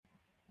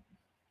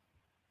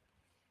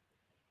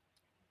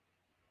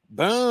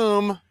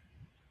Boom.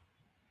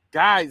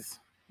 Guys,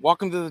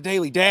 welcome to the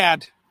Daily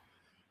Dad.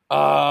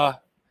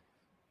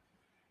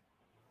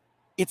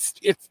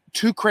 It's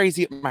too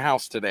crazy at my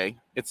house today.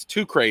 It's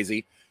too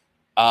crazy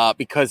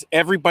because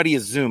everybody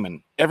is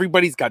Zooming.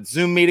 Everybody's got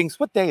Zoom meetings.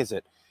 What day is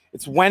it?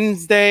 It's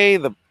Wednesday,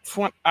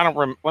 I don't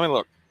remember. Let me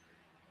look.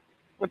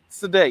 What's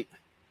the date?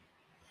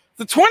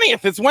 The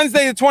 20th. It's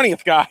Wednesday the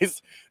 20th,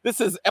 guys. This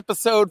is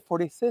episode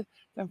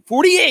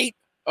 48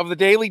 of the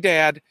Daily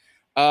Dad.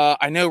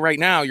 I know right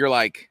now you're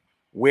like,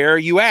 where are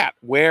you at?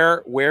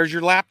 Where's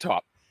your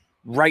laptop?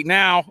 Right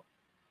now,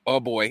 oh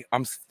boy,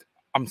 I'm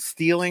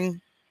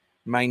stealing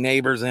my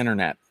neighbor's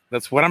internet.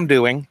 That's what I'm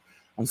doing.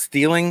 I'm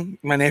stealing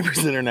my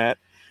neighbor's internet,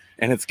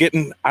 and it's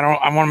getting. I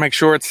want to make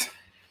sure it's.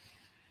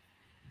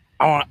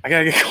 I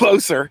gotta get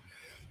closer,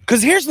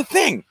 because here's the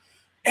thing: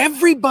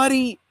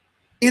 everybody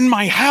in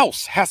my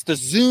house has to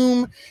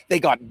Zoom. They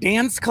got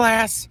dance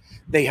class.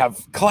 They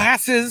have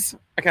classes.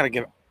 I gotta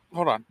get.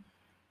 Hold on.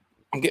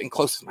 I'm getting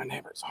close to my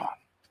neighbors. Hold on.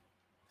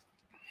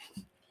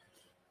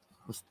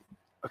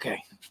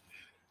 Okay.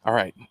 All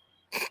right.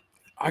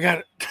 I got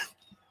it.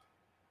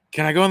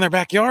 Can I go in their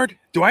backyard?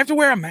 Do I have to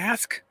wear a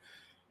mask?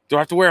 Do I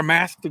have to wear a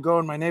mask to go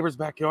in my neighbor's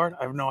backyard?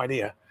 I have no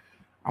idea.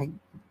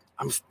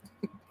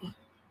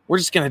 We're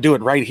just going to do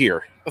it right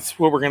here. That's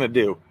what we're going to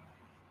do.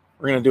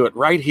 We're going to do it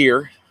right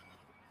here.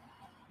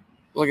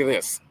 Look at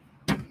this.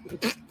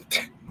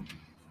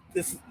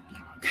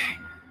 Okay.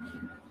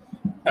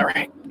 All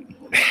right.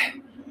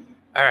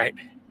 All right.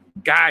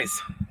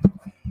 Guys,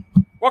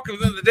 welcome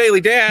to the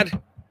Daily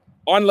Dad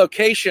on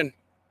location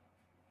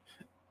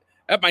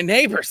at my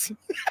neighbor's.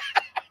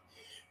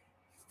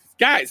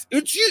 Guys,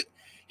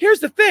 here's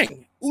the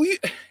thing.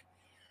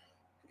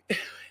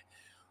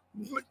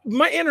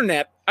 My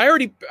internet, I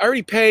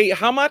already pay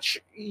how much?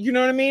 You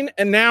know what I mean?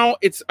 And now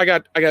I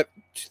got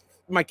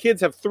my kids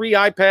have 3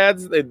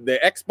 iPads. The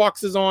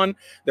Xbox is on.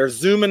 They're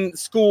Zooming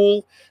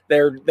school.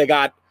 They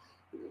got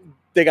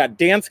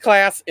dance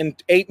class in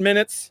 8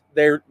 minutes.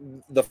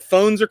 The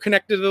phones are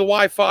connected to the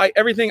Wi-Fi.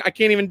 Everything. I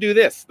can't even do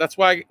this. That's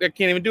why I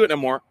can't even do it no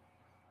more.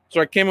 So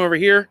I came over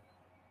here.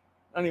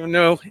 I don't even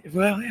know.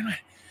 Well,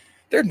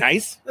 they're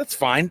nice. That's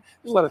fine.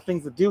 There's a lot of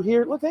things to do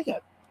here. Look, this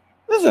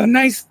is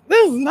nice.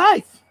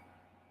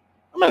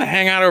 I'm going to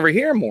hang out over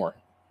here more.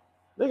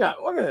 Look at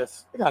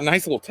this. They got a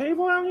nice little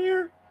table out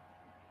here.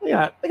 They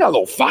got a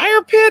little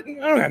fire pit. I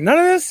don't got none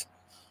of this.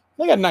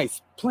 They got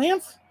nice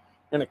plants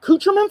and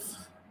accoutrements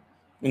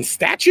and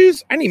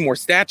statues. I need more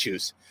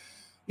statues.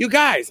 You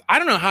guys, I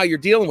don't know how you're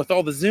dealing with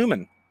all the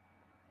Zooming.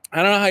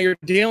 I don't know how you're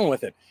dealing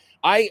with it.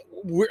 I'm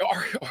going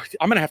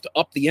to have to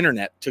up the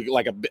internet to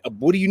like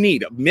what do you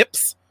need?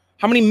 MIPS?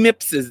 How many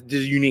MIPS do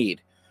you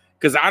need?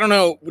 Because I don't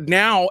know.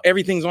 Now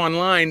everything's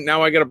online.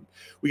 Now we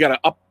gotta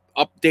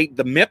update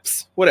the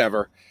MIPS.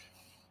 Whatever.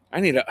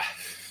 I need a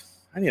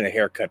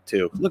haircut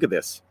too. Look at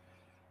this.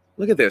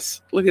 Look at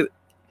this. Look at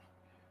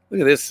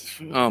this.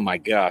 Oh my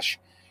gosh.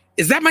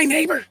 Is that my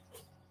neighbor?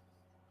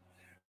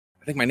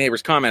 I think my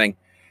neighbor's commenting.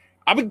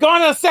 I'll be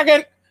gone in a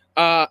second.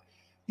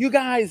 You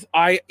guys,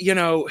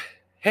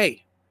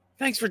 hey,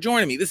 thanks for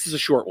joining me. This is a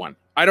short one.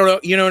 I don't know.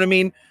 You know what I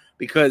mean?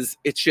 Because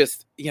it's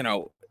just,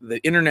 the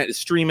internet is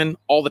streaming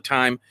all the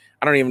time.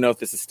 I don't even know if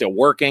this is still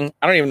working.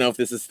 I don't even know if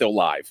this is still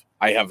live.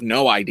 I have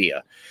no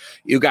idea.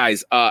 You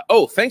guys,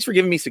 thanks for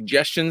giving me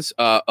suggestions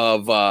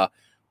of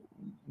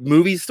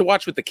movies to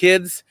watch with the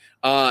kids.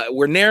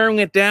 We're narrowing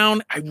it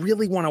down. I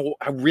really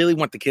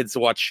want the kids to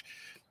watch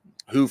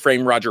Who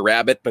Framed Roger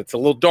Rabbit, but it's a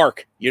little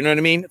dark. You know what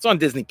I mean? It's on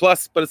Disney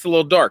Plus, but it's a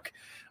little dark.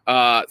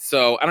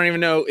 So I don't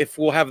even know if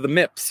we'll have the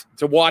MIPS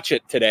to watch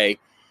it today.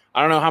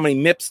 I don't know how many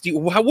MIPS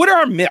what are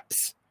our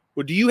MIPS?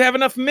 Well, do you have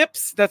enough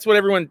MIPS? That's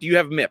what do you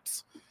have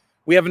MIPS?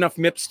 We have enough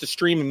MIPS to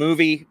stream a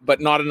movie,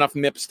 but not enough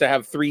MIPS to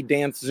have 3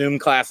 dance Zoom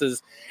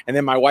classes. And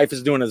then my wife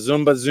is doing a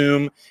Zumba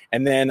Zoom,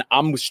 and then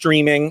I'm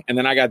streaming, and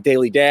then I got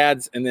Daily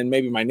Dads, and then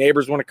maybe my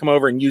neighbors want to come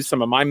over and use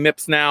some of my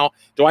MIPS now.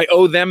 Do I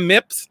owe them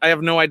MIPS? I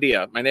have no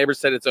idea. My neighbor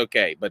said it's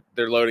okay, but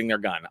they're loading their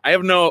gun.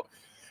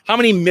 How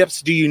many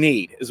MIPS do you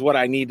need is what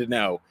I need to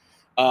know.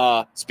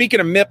 Speaking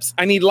of MIPS,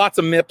 I need lots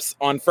of MIPS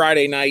on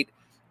Friday night.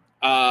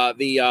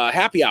 The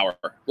happy hour,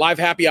 live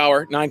happy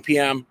hour, 9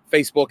 p.m.,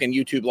 Facebook and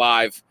YouTube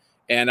live.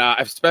 And I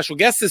have special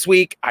guests this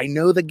week. I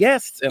know the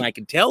guests, and I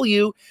can tell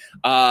you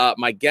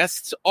my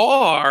guests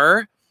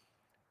are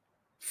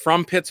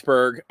from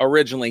Pittsburgh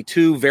originally,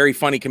 2 very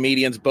funny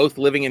comedians, both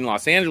living in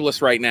Los Angeles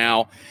right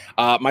now.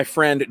 My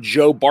friend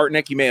Joe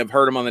Bartnick, you may have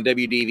heard him on the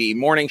WDV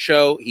Morning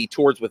Show. He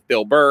tours with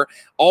Bill Burr.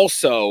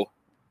 Also,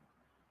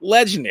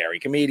 legendary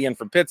comedian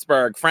from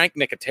Pittsburgh, Frank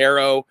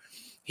Nicotero.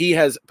 He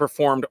has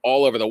performed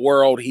all over the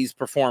world. He's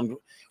performed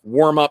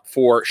warm up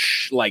for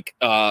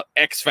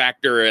X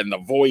Factor and The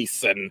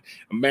Voice and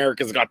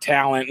America's Got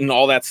Talent and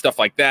all that stuff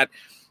like that.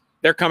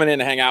 They're coming in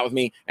to hang out with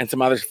me, and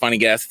some other funny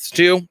guests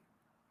too,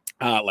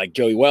 like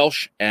Joey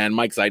Welsh and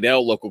Mike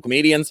Zidell, local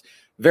comedians.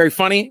 Very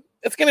funny.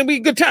 It's going to be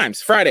good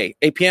times. Friday,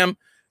 8 p.m.,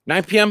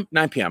 9 p.m.,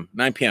 9 p.m.,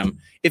 9 p.m.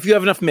 If you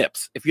have enough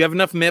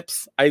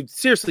MIPS. I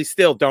seriously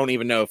still don't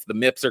even know if the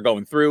MIPS are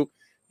going through.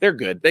 They're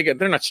good.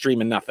 They're not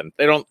streaming nothing.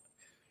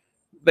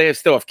 They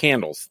still have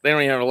candles. They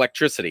don't even have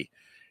electricity.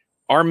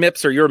 Our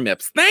MIPS are your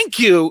MIPS. Thank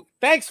you.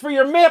 Thanks for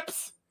your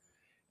MIPS.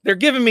 They're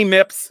giving me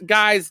MIPS.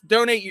 Guys,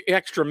 donate your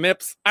extra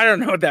MIPS. I don't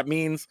know what that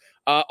means.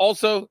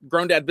 Also,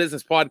 Grown Dad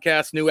Business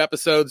Podcast, new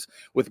episodes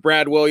with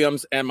Brad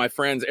Williams and my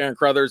friends Aaron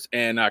Crothers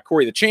and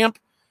Corey the Champ.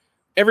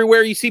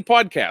 Everywhere you see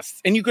podcasts.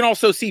 And you can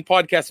also see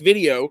podcast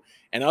video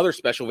and other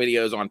special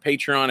videos on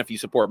Patreon if you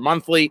support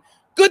monthly.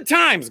 Good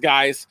times,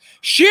 guys.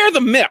 Share the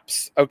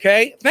MIPS,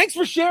 okay? Thanks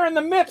for sharing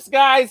the MIPS,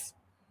 guys.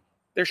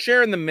 They're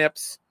sharing the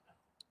MIPS.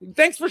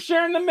 Thanks for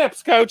sharing the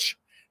MIPS, Coach.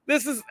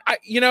 This is,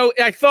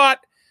 I thought,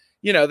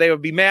 they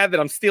would be mad that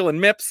I'm stealing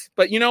MIPS.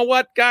 But you know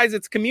what, guys?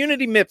 It's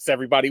community MIPS,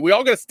 everybody. We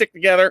all got to stick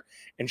together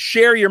and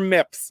share your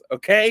MIPS,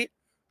 okay?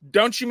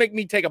 Don't you make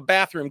me take a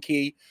bathroom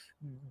key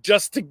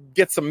just to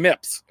get some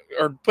MIPS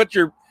or put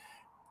your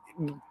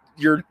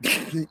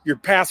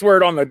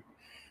password on the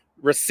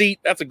receipt.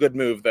 That's a good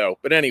move, though.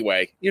 But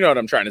anyway, you know what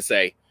I'm trying to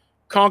say.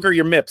 Conquer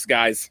your MIPS,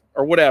 guys,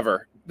 or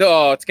whatever.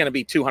 Oh, it's going to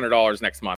be $200 next month.